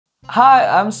Hi,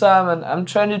 I'm Simon. I'm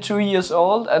 22 years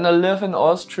old and I live in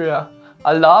Austria.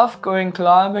 I love going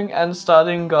climbing and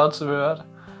studying God's Word.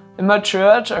 In my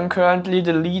church, I'm currently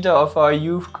the leader of our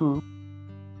youth group.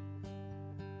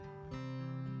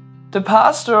 The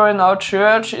pastor in our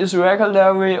church is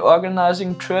regularly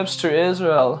organizing trips to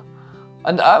Israel.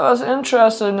 And I was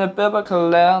interested in a biblical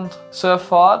land, so I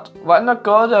thought, why not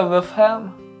go there with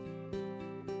him?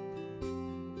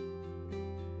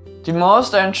 The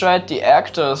most I enjoyed the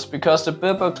actors because the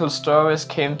biblical stories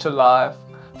came to life.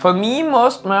 For me,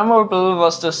 most memorable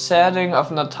was the setting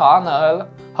of Nathanael,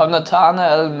 how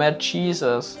Nathanael met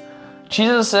Jesus.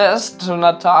 Jesus says to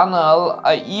Nathanael,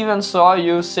 I even saw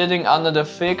you sitting under the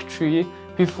fig tree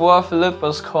before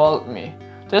Philippus called me.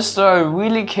 This story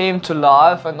really came to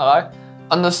life and I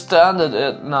understand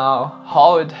it now,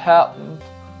 how it happened.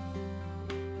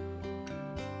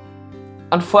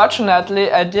 Unfortunately,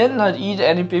 I did not eat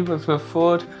any biblical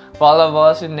food while I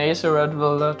was in Nazareth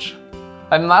Village.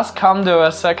 I must come there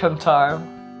a second time.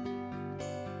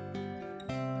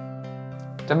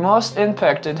 The most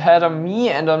impact it had on me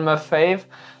and on my faith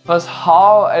was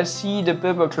how I see the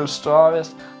biblical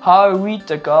stories, how I read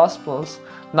the Gospels.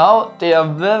 Now they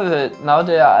are vivid, now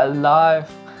they are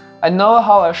alive. I know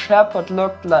how a shepherd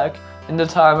looked like in the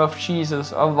time of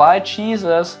Jesus, or why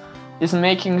Jesus is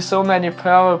making so many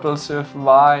parables with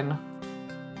wine.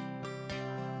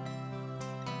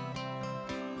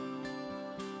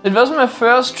 It was my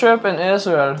first trip in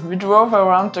Israel. We drove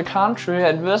around the country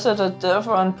and visited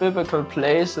different biblical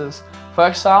places, for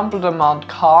example the Mount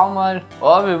Carmel,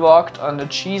 or we walked on the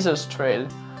Jesus Trail.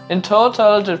 In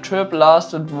total, the trip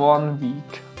lasted 1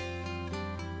 week.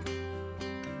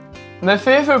 My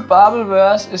favorite Bible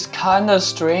verse is kinda a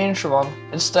strange one.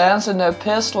 It stands in the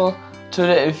epistle to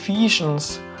the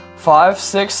Ephesians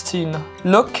 5:16.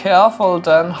 Look careful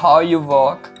then how you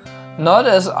walk, not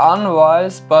as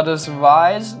unwise but as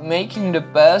wise, making the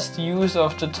best use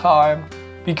of the time,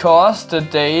 because the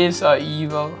days are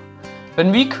evil.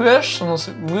 When we Christians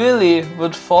really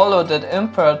would follow that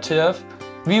imperative,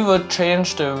 we would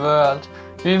change the world.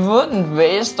 We wouldn't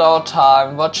waste our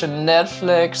time watching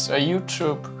Netflix or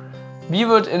YouTube. We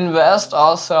would invest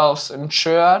ourselves in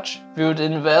church, we would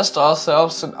invest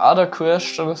ourselves in other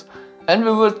Christians, and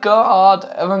we would go out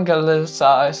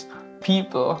evangelize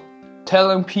people,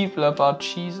 telling people about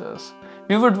Jesus.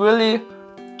 We would really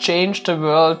change the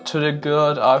world to the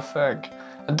good, I think.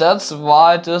 And that's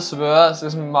why this verse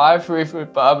is my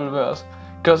favorite Bible verse,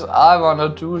 because I wanna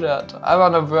do that. I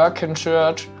wanna work in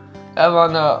church, I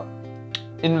wanna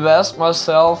invest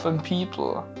myself in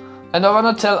people. And I want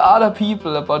to tell other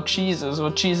people about Jesus,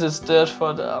 what Jesus did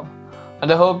for them.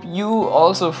 And I hope you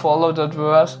also follow that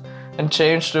verse and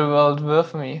change the world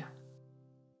with me.